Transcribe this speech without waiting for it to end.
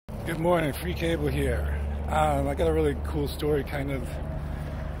Good morning, Free Cable here. I got a really cool story, kind of.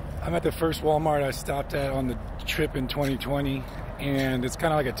 I'm at the first Walmart I stopped at on the trip in 2020, and it's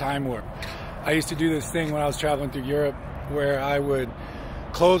kind of like a time warp. I used to do this thing when I was traveling through Europe where I would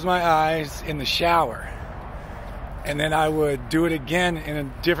close my eyes in the shower, and then I would do it again in a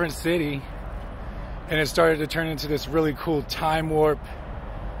different city, and it started to turn into this really cool time warp,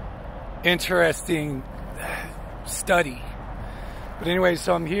 interesting study. But anyway,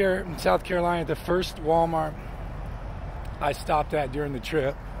 so I'm here in South Carolina at the first Walmart I stopped at during the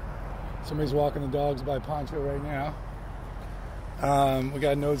trip. Somebody's walking the dogs by Poncho right now. We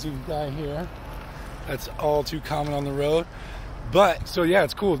got a nosy guy here. That's all too common on the road. But, so yeah,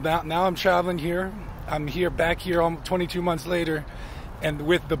 it's cool. Now I'm traveling here. I'm back here 22 months later, and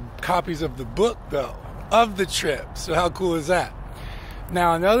with the copies of the book, though, of the trip. So how cool is that?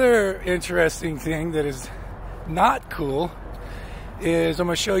 Now, another interesting thing that is not cool is I'm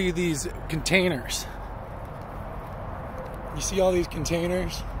going to show you these containers. You see all these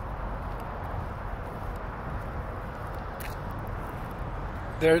containers?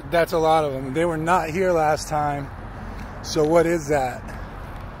 That's a lot of them. They were not here last time. So what is that?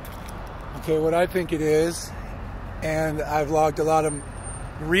 Okay, what I think it is, and I've logged a lot of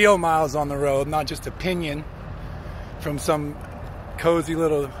real miles on the road, not just opinion from some cozy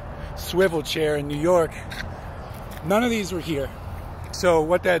little swivel chair in New York. None of these were here. So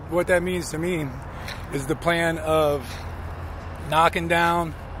what that means to me is the plan of knocking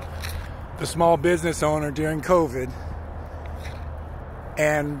down the small business owner during COVID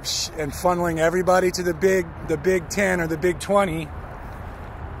and funneling everybody to the big 10 or the big 20.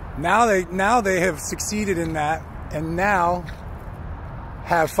 Now they have succeeded in that, and now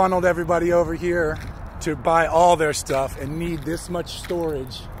have funneled everybody over here to buy all their stuff and need this much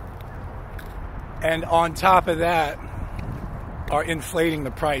storage. And on top of that, are inflating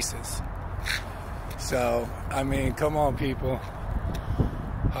the prices. So, I mean, come on, people.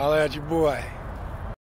 Holla at your boy.